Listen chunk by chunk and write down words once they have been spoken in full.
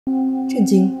震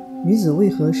惊！女子为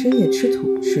何深夜吃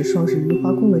土？是双十一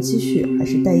花光了积蓄，还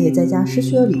是待业在家失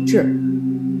去了理智？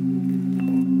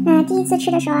第一次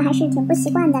吃的时候还是挺不习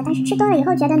惯的，但是吃多了以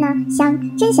后觉得呢，香，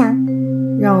真香。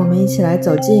让我们一起来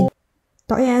走进。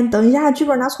导演，等一下，剧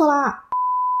本拿错啦！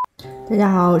大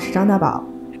家好，我是张大宝。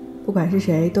不管是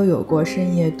谁，都有过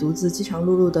深夜独自饥肠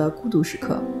辘辘的孤独时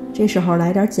刻，这时候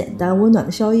来点简单温暖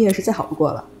的宵夜是再好不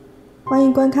过了。欢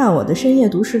迎观看我的深夜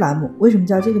独食栏目。为什么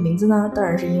叫这个名字呢？当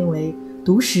然是因为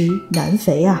独食难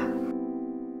肥啊！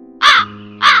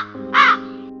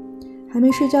还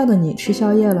没睡觉的你吃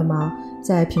宵夜了吗？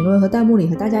在评论和弹幕里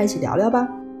和大家一起聊聊吧。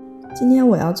今天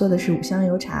我要做的是五香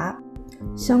油茶，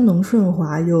香浓顺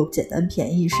滑又简单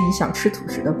便宜，是你想吃土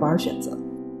时的不二选择。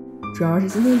主要是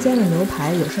今天煎的牛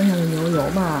排有剩下的牛油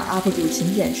嘛，UP主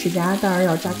勤俭持家，当然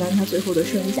要榨干它最后的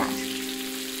剩余价值。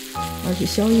而且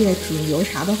宵夜煮油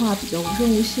茶的话比较无声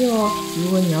无息哦。如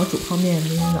果你要煮泡面，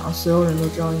明天早上所有人都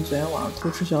知道你昨天晚上偷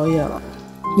吃宵夜了。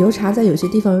油茶在有些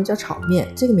地方又叫炒面，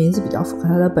这个名字比较符合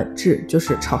它的本质，就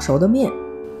是炒熟的面。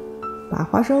把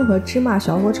花生和芝麻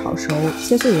小火炒熟，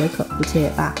切碎也可，不切也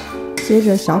罢。接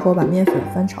着小火把面粉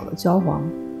翻炒到焦黄，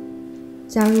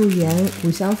加入盐、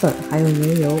五香粉还有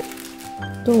牛油。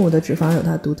动物的脂肪有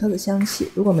它独特的香气，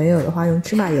如果没有的话用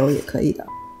芝麻油也可以的。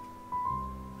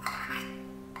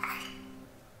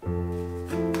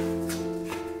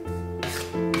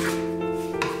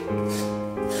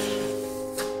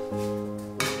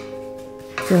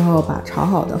最后把炒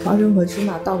好的花生和芝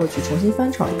麻倒过去重新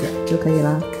翻炒一遍就可以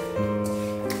啦。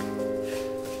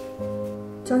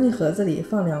装进盒子里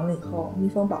放凉了以后密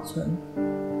封保存。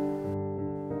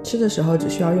吃的时候只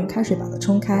需要用开水把它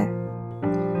冲开。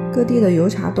各地的油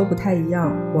茶都不太一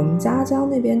样，我们家乡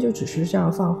那边就只是这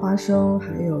样放花生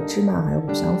还有芝麻还有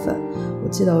五香粉。我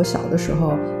记得我小的时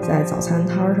候在早餐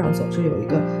摊上总是有一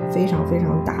个非常非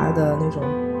常大的那种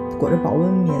裹着保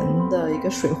温棉的一个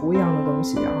水壶一样的东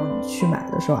西，然后你去买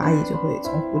的时候阿姨就会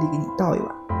从壶里给你倒一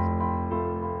碗。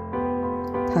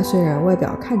它虽然外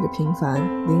表看着平凡，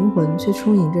灵魂却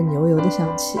充盈着牛油的香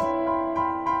气，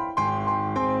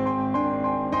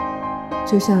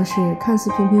就像是看似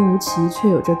平平无奇却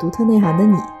有着独特内涵的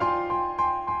你。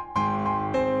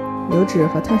油脂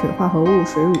和碳水化合物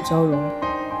水乳交融，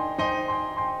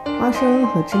花生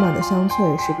和芝麻的香脆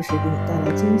时不时给你带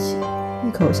来惊喜，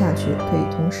一口下去可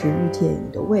以同时熨帖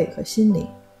你的胃和心灵。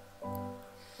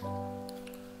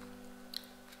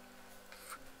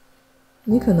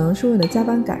你可能是为了加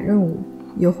班赶任务，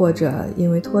又或者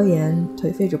因为拖延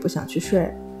颓废着不想去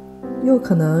睡，又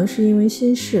可能是因为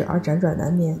心事而辗转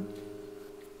难眠。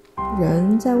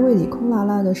人在胃里空落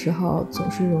落的时候总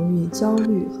是容易焦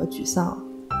虑和沮丧。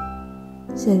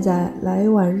现在来一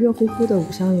碗热乎乎的五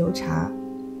香油茶，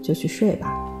就去睡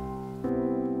吧。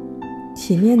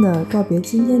体面地告别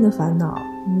今天的烦恼，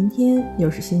明天又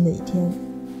是新的一天。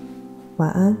晚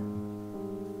安，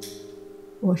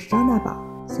我是张大宝，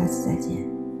下次再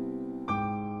见。